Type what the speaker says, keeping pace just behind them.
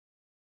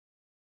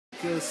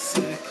take a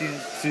second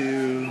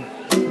to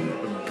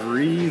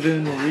breathe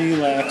and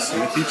relax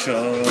with each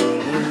other.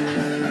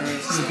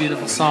 This is a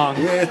beautiful song.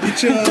 With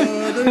each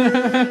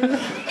other.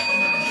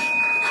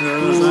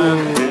 Cause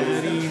I've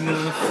had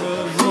enough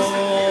of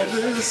all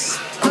this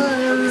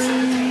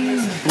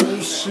tiring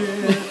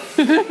bullshit.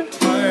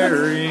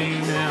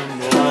 Tiring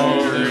and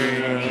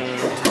tiring.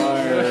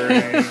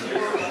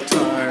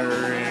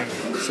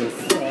 So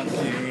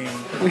fucking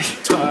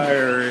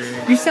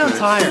tiring. You sound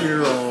tired.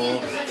 Hear all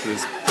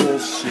this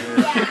bullshit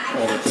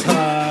all the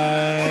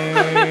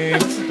time.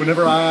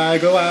 Whenever I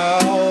go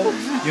out,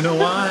 you know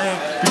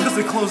why? Because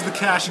they closed the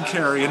cash and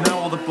carry, and now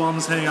all the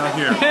bums hang out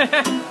here.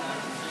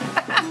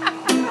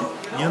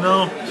 You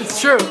know?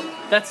 It's true.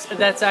 That's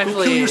actually.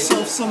 Go kill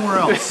yourself somewhere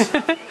else.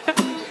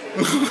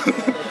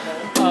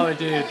 Oh,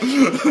 dude.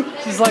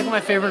 This is like my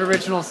favorite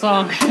original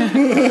song.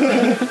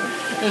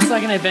 It's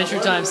like an Adventure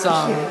Time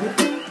song.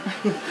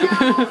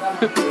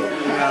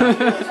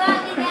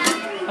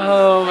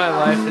 Oh, my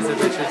life is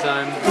Adventure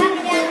Time.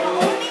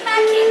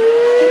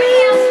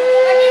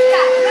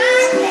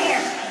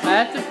 I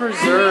have to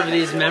preserve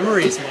these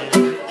memories,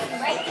 man.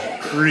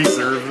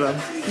 Reserve them.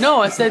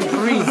 No, I said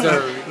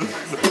preserve.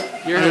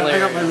 You're I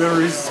hilarious. got my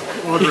memories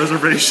on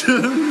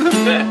reservation.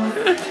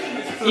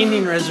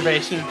 Indian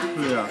reservation.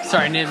 Yeah.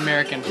 Sorry, Native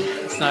American.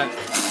 It's not.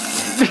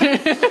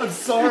 I'm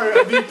sorry,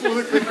 I'm being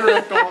politically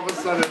correct all of a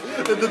sudden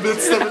in the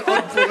midst of an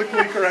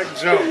unpolitically correct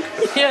joke.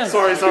 Yeah.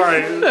 Sorry.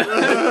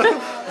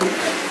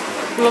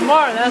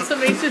 Lamar, that's what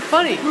makes it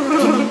funny.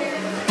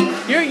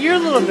 You're a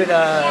little bit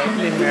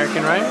Native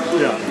American, right?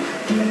 Yeah.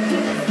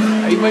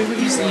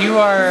 You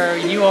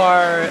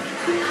are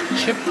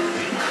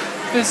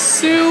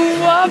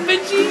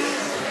Chippewa-Bidgee?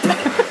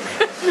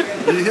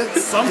 You hit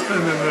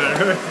something in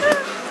there.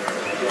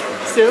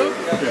 Sioux?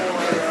 Yeah.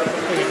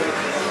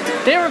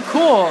 They were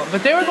cool,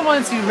 but they were the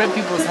ones who ripped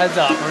people's heads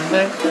off, weren't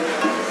they?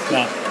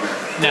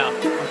 No.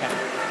 Okay.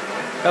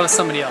 That was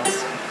somebody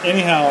else.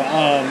 Anyhow,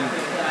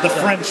 the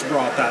French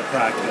brought that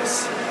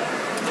practice.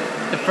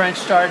 The French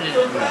started it.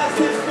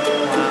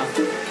 Wow.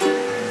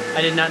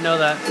 I did not know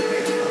that.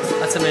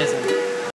 That's amazing.